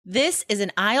This is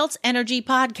an IELTS Energy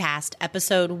Podcast,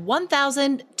 episode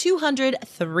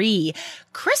 1203.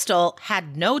 Crystal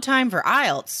had no time for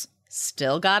IELTS,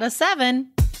 still got a 7.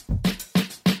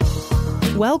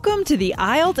 Welcome to the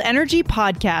IELTS Energy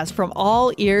Podcast from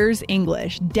All Ears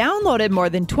English, downloaded more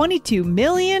than 22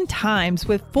 million times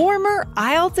with former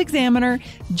IELTS examiner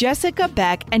Jessica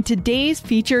Beck and today's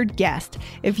featured guest.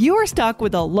 If you are stuck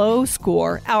with a low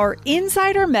score, our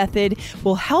insider method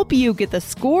will help you get the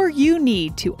score you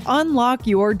need to unlock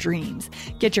your dreams.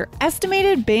 Get your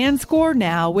estimated band score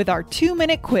now with our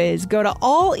 2-minute quiz. Go to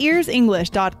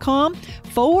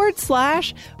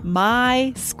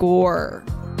allearsenglish.com/my score.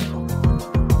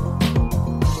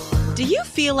 Do you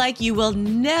feel like you will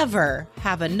never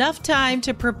have enough time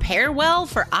to prepare well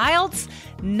for IELTS?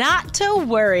 Not to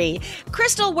worry.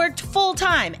 Crystal worked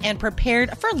full-time and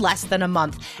prepared for less than a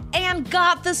month and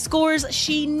got the scores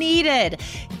she needed.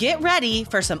 Get ready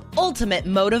for some ultimate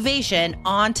motivation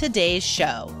on today's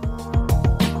show.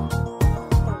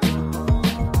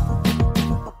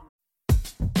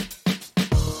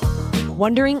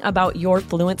 Wondering about your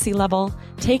fluency level?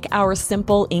 Take our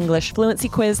simple English fluency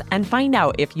quiz and find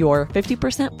out if you're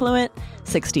 50% fluent,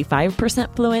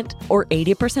 65% fluent, or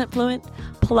 80% fluent.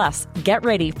 Plus, get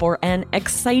ready for an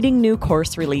exciting new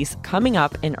course release coming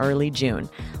up in early June.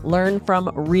 Learn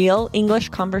from real English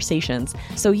conversations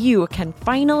so you can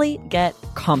finally get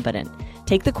confident.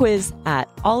 Take the quiz at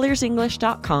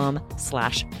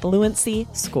allearsenglish.com/fluency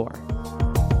score.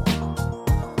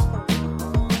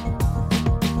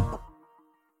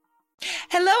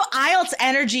 Hello, IELTS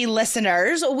Energy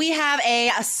listeners. We have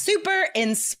a super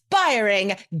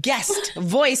inspiring guest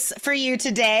voice for you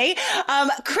today.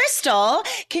 Crystal,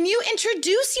 can you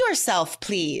introduce yourself,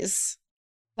 please?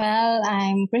 Well,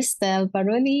 I'm Crystal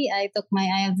Paroli. I took my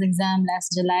IELTS exam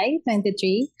last July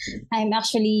 23. I'm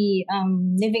actually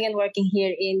living and working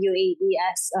here in UAE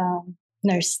as a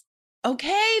nurse.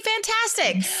 Okay,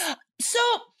 fantastic. So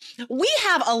we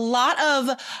have a lot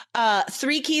of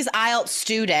Three Keys IELTS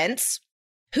students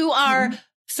who are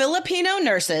Filipino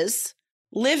nurses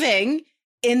living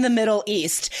in the Middle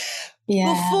East.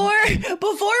 Yeah.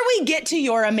 Before we get to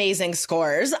your amazing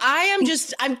scores, I'm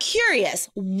curious,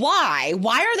 why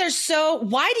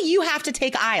do you have to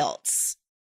take IELTS?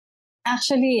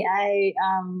 Actually, I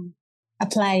am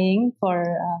applying for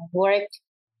work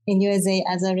in USA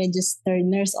as a registered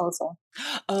nurse also.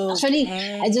 Okay. Actually,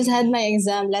 I just had my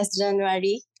exam last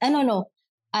January. I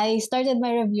started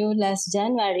my review last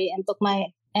January and took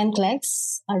my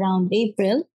NCLEX around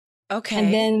April. Okay.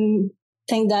 And then,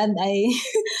 thank God, I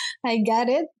got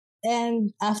it.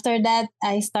 And after that,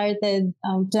 I started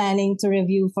planning to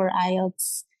review for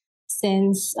IELTS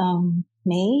since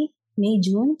May,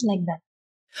 June, like that.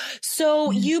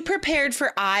 So you prepared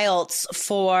for IELTS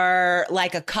for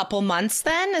like a couple months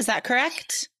then? Is that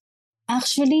correct?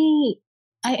 Actually,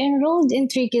 I enrolled in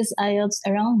Three Keys IELTS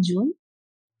around June,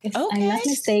 if I'm not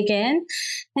mistaken.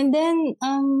 And then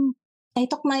I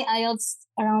took my IELTS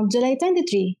around July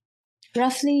 23,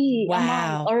 roughly a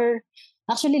month, or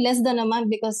actually less than a month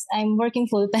because I'm working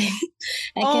full time.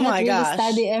 I cannot really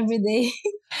study every day.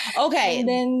 Okay. And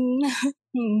then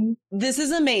this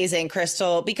is amazing,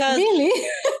 Crystal, because really?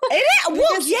 It is.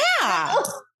 Well, yeah.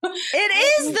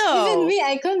 It is though. Even me,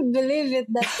 I couldn't believe it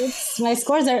that my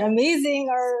scores are amazing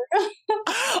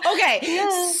Okay.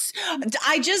 Yeah.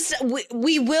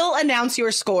 We will announce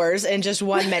your scores in just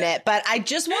 1 minute, but I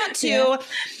just want to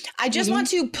want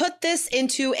to put this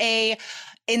into a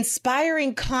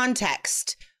inspiring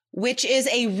context, which is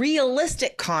a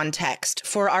realistic context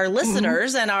for our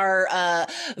listeners and our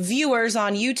viewers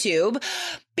on YouTube,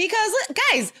 because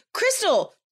guys,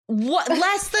 Crystal,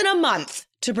 less than a month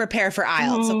to prepare for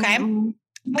IELTS, okay?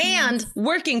 And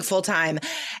working full time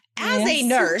as a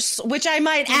nurse, which I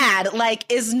might add,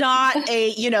 is not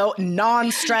a,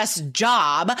 non-stress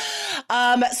job.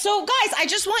 So guys, I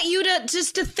just want you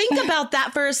to think about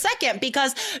that for a second,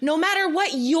 because no matter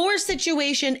what your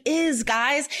situation is,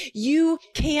 guys, you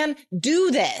can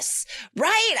do this,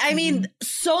 right? I mean,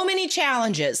 so many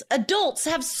challenges. Adults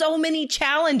have so many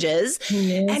challenges.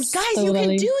 Yes, and guys, you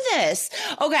can do this.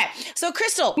 Okay. So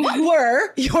Crystal, what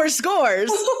were your scores?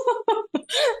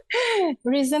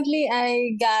 Recently,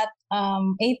 I got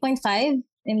 8.5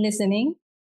 in listening.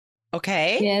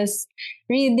 Okay. Yes.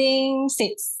 Reading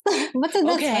 6. But that's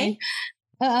fine.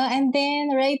 And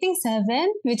then writing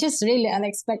 7, which is really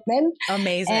unexpected.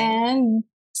 Amazing. And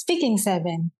speaking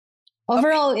 7.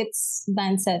 Overall, it's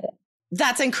band 7.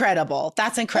 That's incredible.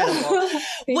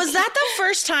 Was that the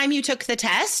first time you took the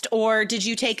test, or did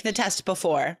you take the test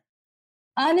before?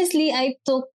 Honestly, I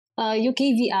took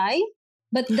UKVI,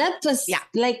 but that was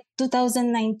like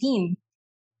 2019.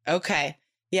 Okay.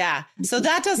 Yeah. So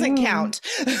that doesn't count.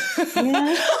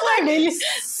 Yeah. Really?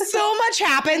 So much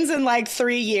happens in like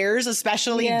 3 years,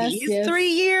 especially these 3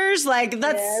 years. Like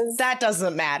that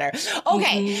doesn't matter.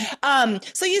 Okay.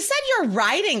 So you said your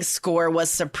writing score was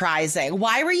surprising.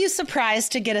 Why were you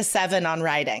surprised to get a 7 on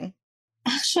writing?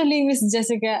 Actually, Miss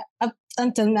Jessica, up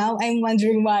until now, I'm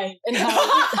wondering why and how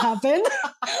it happened.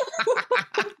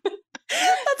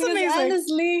 That's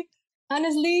amazing.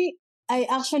 Honestly, I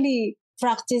actually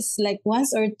practice like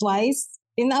once or twice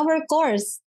in our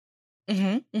course.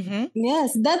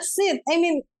 Yes, that's it. I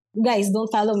mean, guys,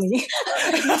 don't follow me.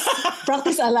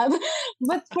 Practice a lot.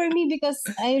 But for me, because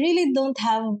I really don't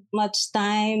have much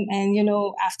time and,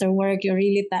 after work, you're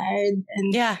really tired.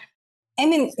 And yeah. I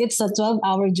mean, it's a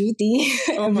 12-hour duty.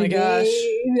 Oh my gosh.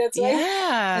 That's why.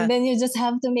 Yeah. And then you just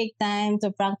have to make time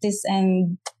to practice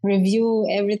and review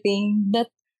everything. But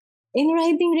in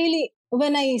writing, really,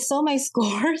 when I saw my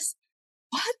scores,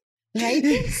 what?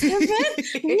 Writing 7?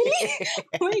 Really?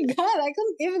 Oh my God, I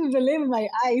couldn't even believe my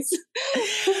eyes.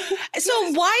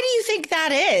 So why do you think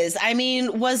that is? I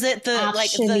mean, was it the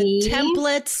the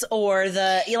templates or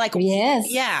the like? Yes.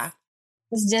 Yeah.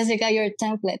 Miss Jessica, your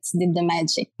templates did the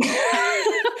magic.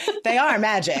 They are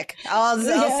magic. I'll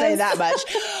say that much.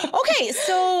 Okay,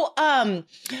 so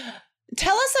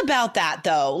tell us about that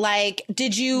though. Like,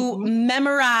 did you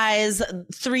memorize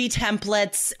 3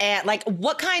 templates and like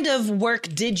what kind of work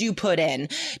did you put in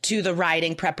to the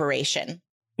writing preparation?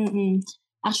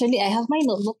 Actually, I have my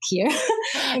notebook here.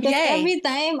 Because every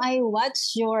time I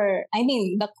watch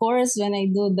the course, when I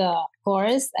do the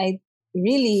course, I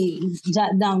really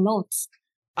jot down notes.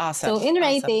 Awesome. So in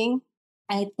writing,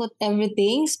 I put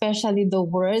everything, especially the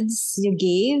words you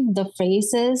gave, the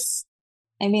phrases.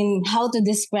 I mean, how to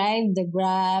describe the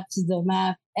graphs, the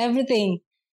map, everything.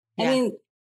 Yeah. I mean,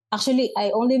 actually,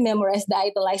 I only memorized the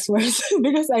italized words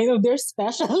because I know they're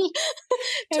special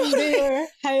and they were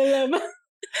high level.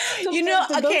 Those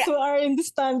who are in the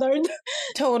standard.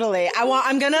 Totally.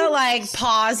 I'm going to like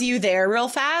pause you there real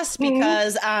fast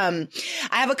because I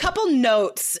have a couple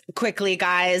notes quickly,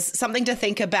 guys, something to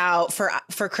think about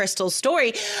for Crystal's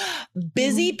story.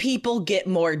 Busy people get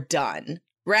more done.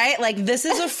 Right? Like this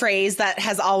is a phrase that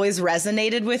has always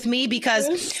resonated with me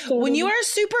because when you are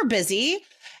super busy,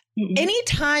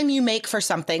 anytime you make for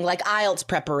something like IELTS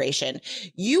preparation,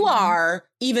 you are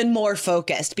even more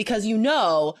focused because you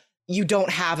don't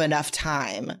have enough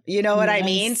time. You know what I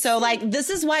mean? So like, this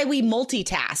is why we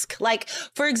multitask. Like,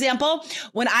 for example,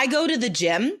 when I go to the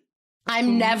gym,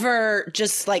 I'm never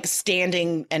just like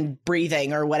standing and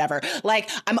breathing or whatever.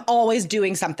 Like I'm always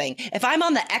doing something. If I'm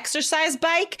on the exercise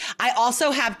bike, I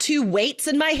also have 2 weights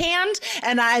in my hand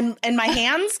and I'm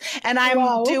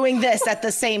doing this at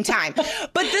the same time.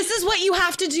 But this is what you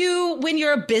have to do when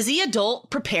you're a busy adult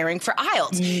preparing for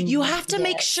IELTS. You have to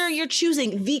make sure you're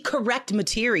choosing the correct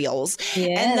materials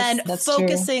and then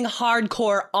focusing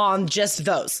hardcore on just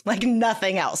those, like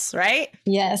nothing else, right?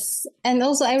 Yes. And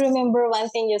also I remember one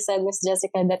thing you said, Miss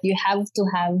Jessica, that you have to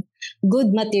have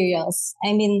good materials.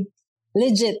 I mean,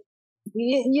 legit.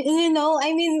 You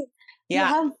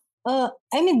have, there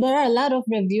are a lot of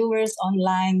reviewers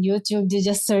online, YouTube, you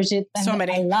just search it. And so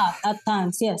many. A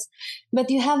tons, yes.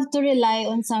 But you have to rely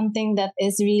on something that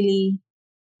is really,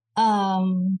 what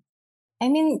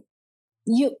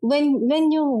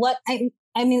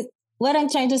I'm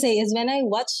trying to say is when I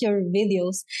watch your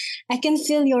videos, I can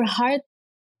feel your heart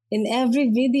in every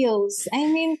videos. I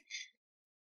mean,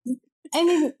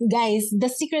 guys, the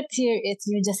secret here is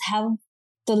you just have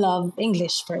to love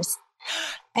English first.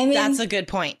 I mean, that's a good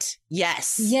point.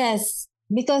 Yes. Yes,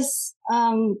 because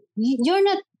you're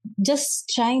not just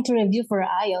trying to review for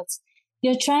IELTS.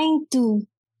 You're trying to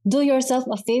do yourself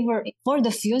a favor for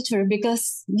the future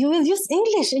because you will use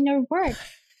English in your work.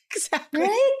 Exactly.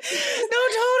 Right? No,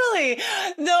 totally.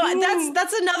 No,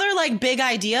 that's another like big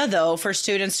idea though for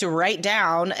students to write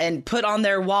down and put on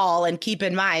their wall and keep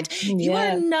in mind. You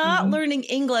are not learning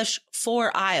English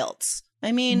for IELTS.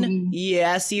 I mean,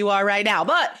 yes, you are right now,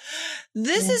 but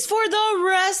this is for the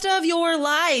rest of your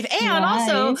life. And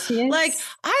also, like,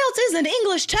 IELTS is an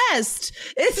English test.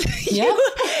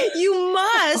 You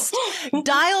must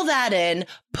dial that in,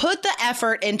 put the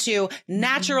effort into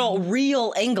natural,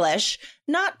 real English,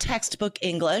 not textbook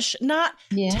English, not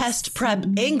test prep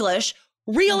English,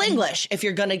 real English if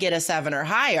you're going to get a 7 or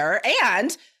higher,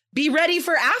 and be ready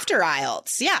for after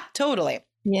IELTS. Yeah, totally.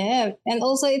 Yeah. And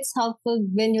also it's helpful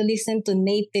when you listen to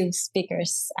native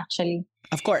speakers, actually.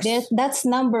 Of course. That's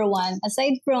number one.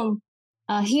 Aside from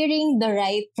hearing the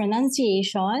right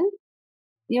pronunciation,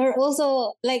 you're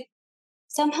also like,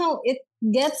 somehow it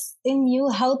gets in you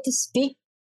how to speak,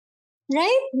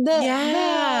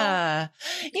 right?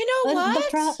 Yeah. You know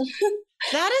what?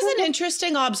 That is an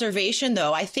interesting observation,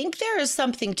 though. I think there is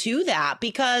something to that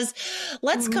because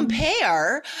let's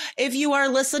compare if you are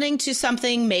listening to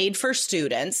something made for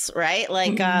students, right?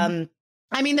 Like,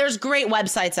 I mean, there's great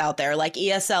websites out there like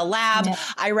ESL Lab. Yeah.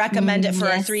 I recommend it for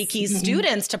our 3 Keys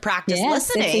students to practice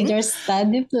listening. It's in your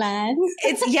study plan.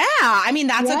 I mean,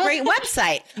 that's a great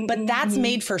website, but that's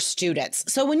made for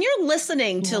students. So when you're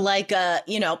listening to like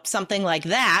something like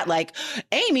that, like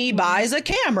Amy buys a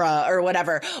camera or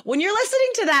whatever, when you're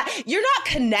listening to that, you're not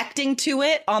connecting to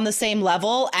it on the same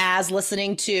level as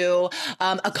listening to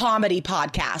a comedy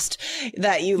podcast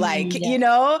that you like, you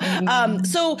know?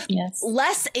 So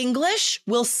less English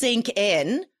will sink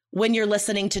in when you're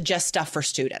listening to just stuff for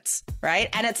students, right?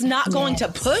 And it's not going to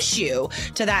push you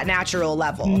to that natural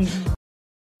level.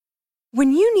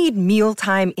 When you need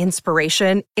mealtime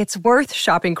inspiration, it's worth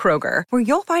shopping Kroger, where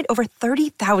you'll find over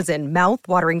 30,000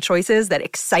 mouth-watering choices that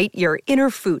excite your inner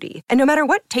foodie. And no matter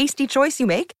what tasty choice you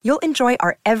make, you'll enjoy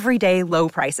our everyday low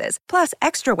prices, plus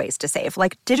extra ways to save,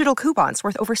 like digital coupons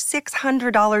worth over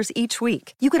 $600 each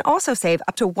week. You can also save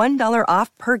up to $1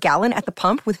 off per gallon at the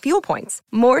pump with fuel points.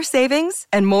 More savings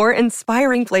and more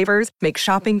inspiring flavors make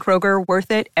shopping Kroger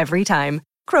worth it every time.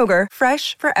 Kroger,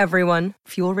 fresh for everyone.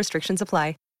 Fuel restrictions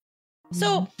apply.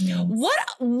 So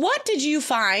what did you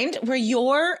find were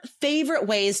your favorite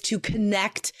ways to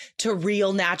connect to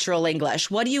real natural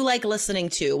English? What do you like listening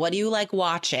to? What do you like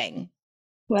watching?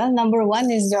 Well, number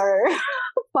one is your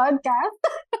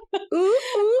podcast.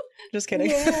 Ooh. Just kidding.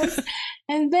 Yes.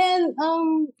 And then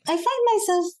I find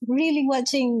myself really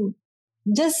watching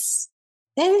just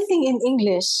anything in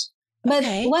English. But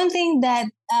one thing that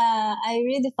I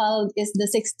really followed is the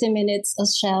 60 Minutes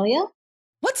Australia.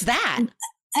 What's that?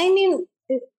 I mean,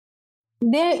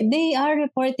 they are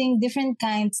reporting different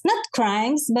kinds, not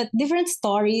crimes, but different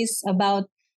stories about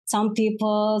some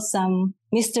people, some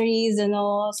mysteries and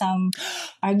all, some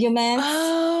arguments.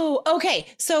 Oh, okay.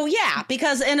 So yeah,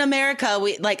 because in America,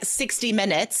 we like 60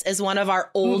 Minutes is one of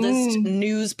our oldest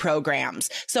news programs.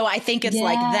 So I think it's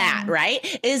like that, right?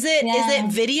 Is it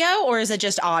video or is it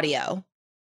just audio?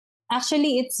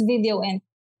 Actually, it's video and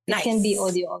it can be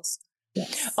audio also.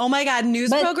 Yes. Oh my God. News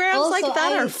programs like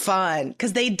that are fun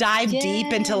because they dive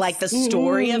deep into like the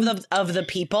story of the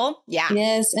people. Yeah.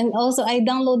 Yes. And also I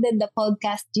downloaded the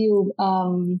podcast you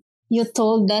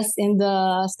told us in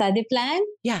the study plan.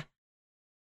 Yeah.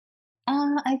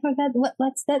 I forgot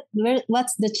what's that?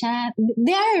 What's the chat?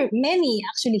 There are many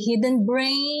actually. Hidden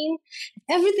Brain,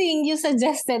 everything you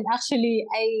suggested. Actually,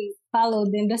 I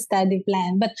followed in the study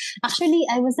plan, but actually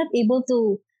I was not able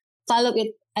to follow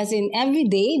it as in every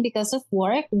day because of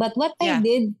work. But what I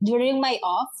did during my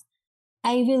off,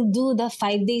 I will do the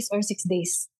 5 days or 6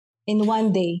 days in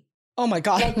one day. Oh my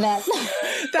God. Like that.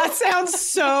 That sounds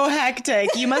so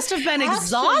hectic. You must have been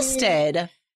exhausted.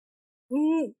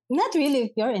 Not really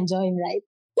if you're enjoying, right?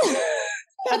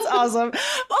 That's awesome.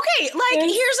 Okay,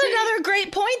 here's another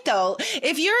great point though.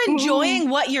 If you're enjoying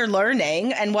what you're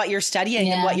learning and what you're studying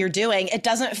and what you're doing, it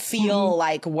doesn't feel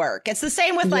like work. It's the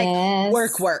same with like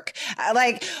work.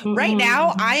 Right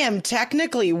now I am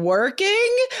technically working,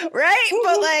 right?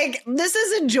 But like this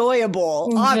is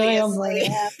enjoyable, obviously.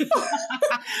 Yeah.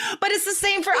 But it's the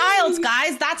same for IELTS,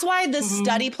 guys. That's why the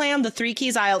study plan, the 3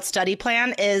 Keys IELTS study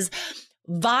plan is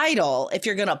vital if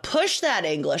you're going to push that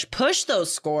English, push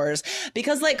those scores,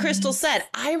 because like Crystal said,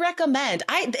 I recommend,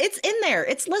 it's in there,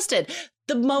 it's listed,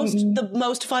 the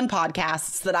most fun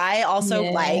podcasts that I also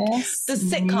like, the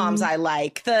sitcoms I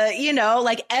like,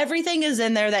 like everything is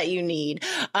in there that you need.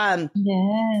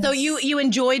 So you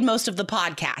enjoyed most of the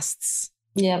podcasts.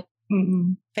 Yep.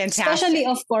 Fantastic. Especially,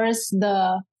 of course,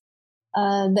 the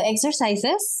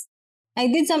exercises. I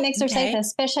did some exercises,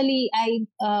 especially I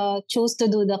chose to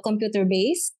do the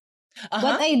computer-based.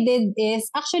 What I did is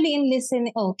actually in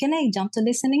listening. Oh, can I jump to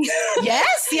listening?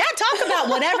 Yes. Yeah. Talk about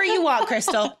whatever you want,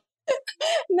 Crystal.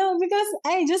 No, because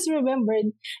I just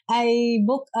remembered I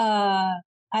booked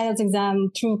IELTS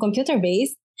exam through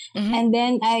computer-based. And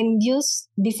then I used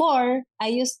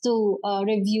to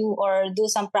review or do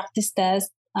some practice tests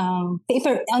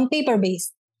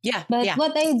paper-based. Yeah. But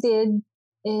what I did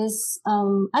is,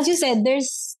 as you said,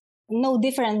 there's no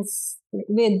difference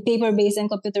with paper-based and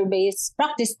computer-based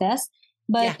practice tests.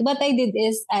 But what I did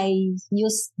is I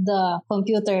used the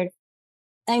computer.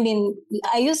 I mean,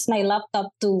 I used my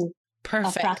laptop to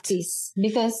practice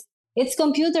because it's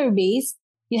computer-based.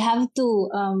 You have to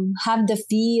have the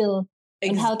feel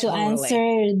and how to answer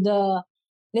the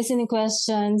listening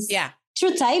questions. Yeah.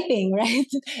 Through typing, right?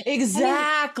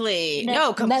 Exactly.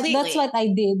 No, completely. That's what I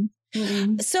did.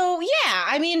 So, yeah,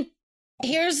 I mean,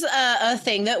 Here's a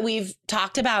thing that we've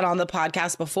talked about on the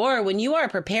podcast before. When you are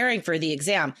preparing for the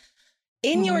exam,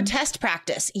 in your test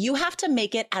practice, you have to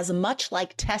make it as much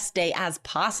like test day as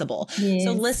possible. Yes,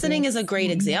 so listening is a great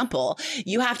example.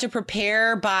 You have to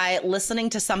prepare by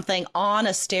listening to something on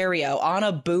a stereo, on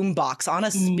a boombox, on a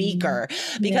speaker,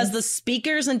 because the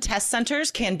speakers in test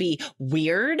centers can be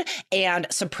weird and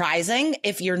surprising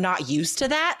if you're not used to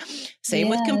that. Same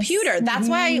with computer. That's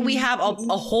why we have a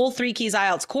whole 3 Keys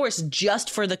IELTS course just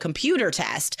for the computer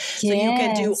test. So you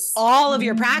can do all of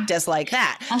your practice like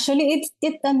that. Actually,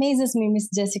 it amazes me, Miss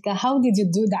Jessica. How did you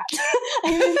do that?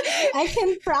 I mean, I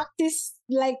can practice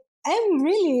like I'm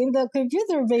really in the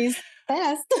computer-based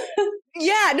test.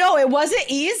 Yeah, no, it wasn't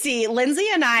easy. Lindsay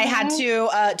and I had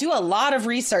to do a lot of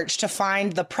research to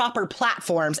find the proper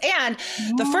platforms. And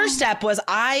the first step was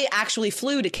I actually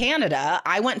flew to Canada.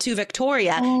 I went to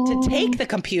Victoria to take the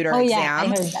computer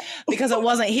exam because it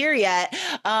wasn't here yet.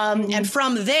 And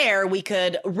from there, we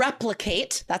could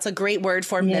replicate. That's a great word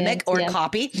for mimic or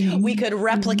copy. We could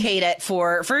replicate it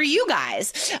for you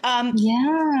guys. So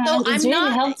it's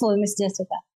really helpful, Miss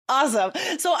Jessica. Awesome.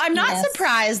 So I'm not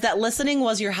surprised that listening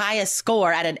was your highest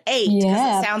score at an 8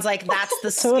 because it sounds like that's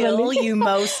the skill you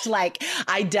most like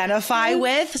identify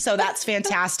with. So that's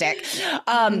fantastic.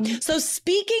 So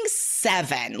speaking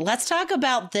 7, let's talk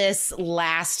about this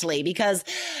lastly, because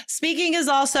speaking is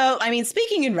also, I mean,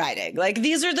 speaking and writing, like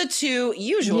these are the two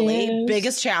usually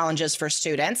biggest challenges for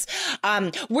students.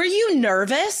 Were you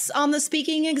nervous on the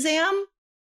speaking exam?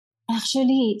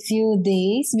 Actually, few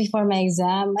days before my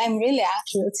exam, I'm really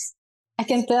anxious. I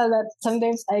can tell that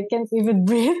sometimes I can't even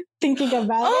breathe thinking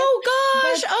about it. Oh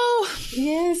gosh!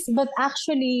 Yes, but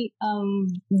actually,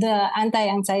 the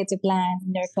anti-anxiety plan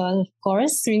in their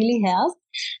course really helped.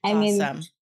 I mean,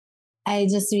 I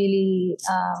just really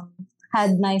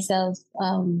had myself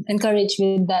encouraged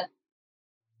with that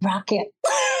rocket.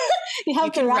 You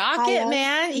have to rock it,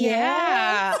 man.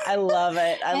 Yeah. I love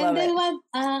it. And then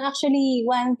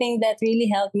one thing that really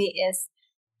helped me is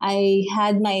I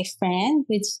had my friend,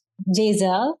 which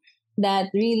Jazel, that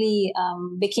really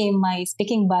became my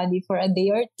speaking buddy for a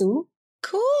day or two.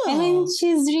 Cool. I mean,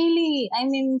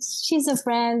 she's a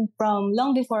friend from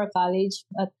long before college,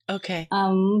 but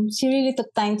she really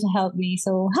took time to help me.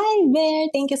 So, hi, Bear.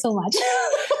 Thank you so much.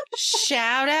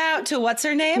 Shout out to what's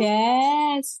her name?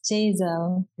 Yes,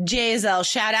 Jazel. Jazel.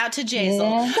 Shout out to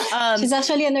Jazel. Yeah. She's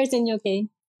actually a nurse in UK.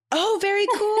 Oh, very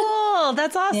cool.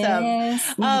 That's awesome.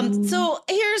 Yes. So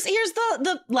here's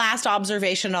the last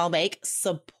observation I'll make.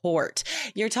 Support.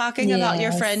 You're talking about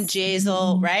your friend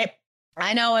Jazel, right?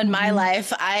 I know in my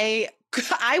life, I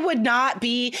would not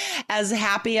be as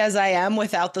happy as I am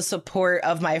without the support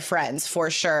of my friends, for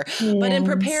sure. Yes. But in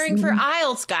preparing for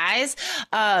IELTS, guys,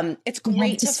 it's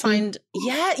great to find.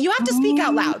 Yeah, you have to speak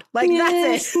out loud. Like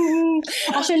that's it.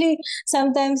 Actually,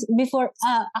 sometimes before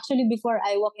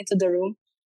I walk into the room,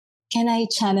 can I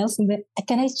channel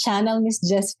Miss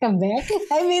Jessica Beck?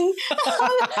 I mean,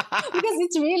 because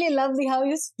it's really lovely how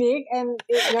you speak and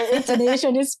your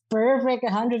intonation is perfect,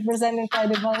 100%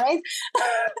 incredible, right?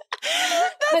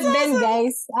 But then,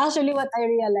 guys, actually, what I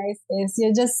realized is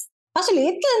you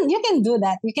can do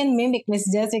that. You can mimic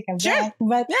Miss Jessica Beck,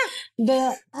 but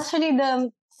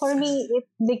for me, it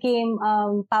became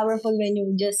powerful when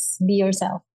you just be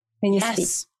yourself when you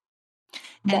speak.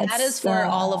 And that is for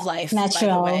all of life,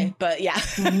 natural. By the way. But yeah.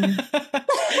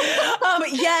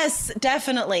 Yes,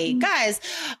 definitely. Guys,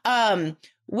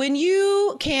 when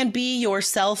you can be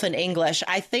yourself in English,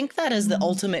 I think that is the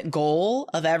ultimate goal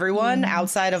of everyone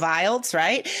outside of IELTS,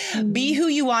 right? Be who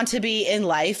you want to be in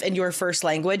life in your first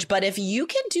language. But if you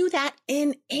can do that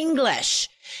in English,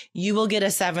 you will get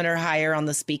a 7 or higher on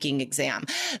the speaking exam.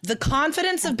 The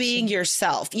confidence of being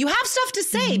yourself. You have stuff to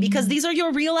say because these are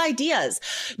your real ideas.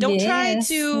 Don't try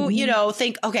to,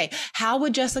 think, okay, how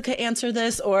would Jessica answer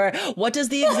this? Or what does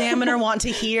the examiner want to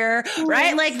hear?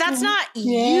 Right? Like that's not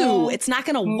you. It's not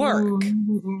going to work.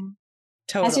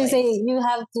 Totally. As you say, you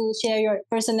have to share your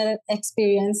personal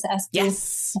experience as to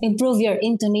improve your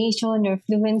intonation, your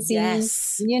fluency, all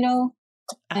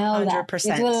 100%.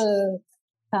 That. It will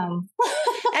come.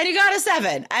 And you got a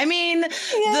 7. I mean,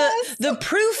 the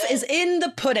proof is in the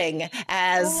pudding,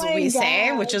 as we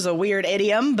say, which is a weird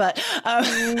idiom. But all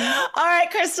right,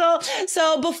 Crystal.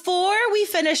 So before we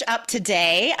finish up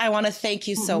today, I want to thank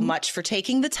you so much for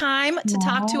taking the time to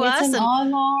talk to us. It's an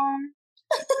honor.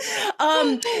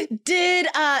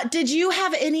 Did you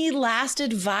have any last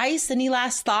advice, any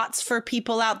last thoughts for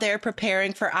people out there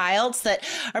preparing for IELTS that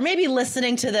are maybe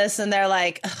listening to this and they're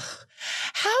like,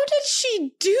 how did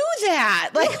she do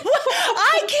that? Like,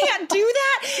 I can't do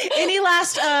that. Any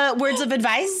last words of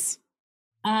advice?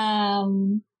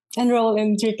 enroll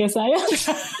in Enriquez IELTS.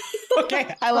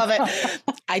 Okay, I love it.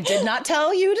 I did not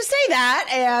tell you to say that,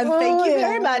 and thank you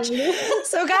very much.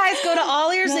 So, guys, go to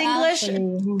All Ears English,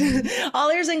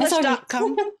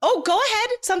 allearsenglish.com. Oh, go ahead.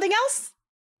 Something else?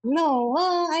 No,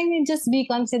 I mean, just be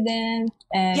confident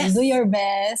and do your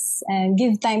best and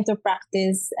give time to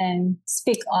practice and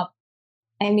speak up.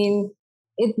 I mean,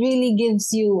 it really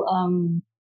gives you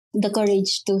the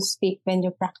courage to speak when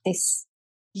you practice.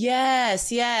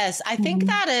 Yes. I think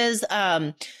that is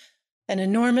an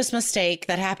enormous mistake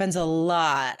that happens a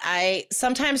lot.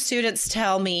 Sometimes students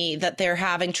tell me that they're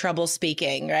having trouble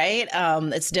speaking, right?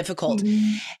 It's difficult.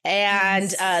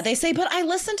 And they say, but I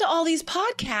listen to all these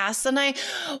podcasts and I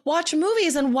watch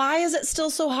movies, and why is it still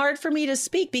so hard for me to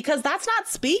speak? Because that's not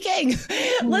speaking.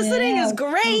 Listening is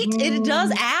great. It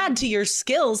does add to your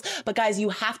skills. But guys, you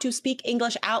have to speak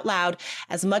English out loud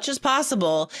as much as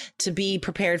possible to be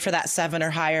prepared for that 7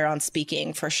 or higher on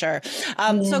speaking, for sure.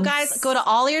 So guys, go to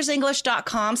allearsenglish.com/KEYS.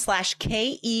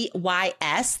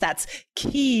 That's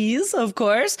keys, of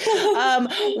course.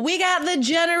 We got the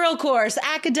general course,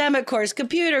 academic course,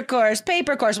 computer course,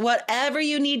 paper course, whatever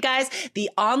you need, guys. The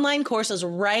online course is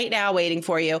right now waiting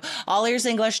for you.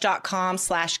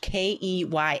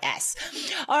 allearsenglish.com/KEYS.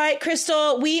 All right,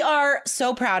 Crystal, we are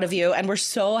so proud of you and we're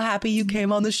so happy you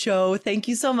came on the show. Thank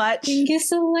you so much. Thank you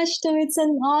so much, too. It's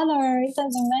an honor. It's an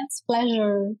immense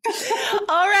pleasure.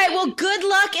 All right. Well, good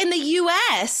luck in the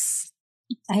U.S.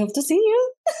 I hope to see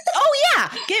you. Oh, yeah.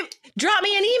 Drop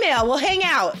me an email. We'll hang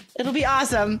out. It'll be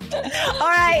awesome. All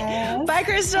right. Yes. Bye,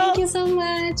 Crystal. Thank you so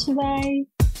much. Bye.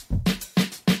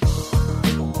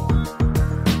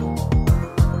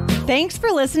 Thanks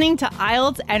for listening to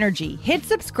IELTS Energy. Hit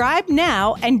subscribe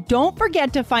now and don't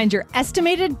forget to find your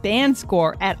estimated band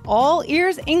score at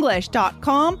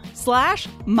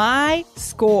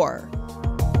allearsenglish.com/myscore.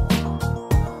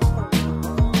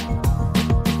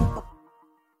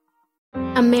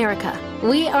 America.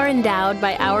 We are endowed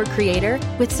by our Creator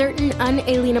with certain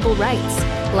unalienable rights: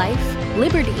 life,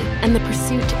 liberty, and the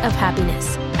pursuit of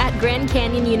happiness. At Grand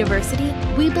Canyon University,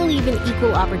 we believe in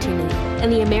equal opportunity,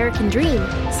 and the American dream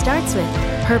starts with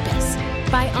purpose.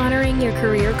 By honoring your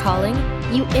career calling,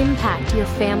 you impact your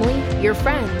family, your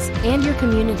friends, and your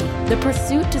community. The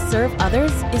pursuit to serve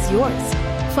others is yours.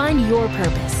 Find your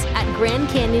purpose at Grand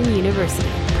Canyon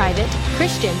University. Private,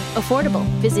 Christian, affordable.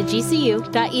 Visit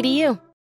gcu.edu.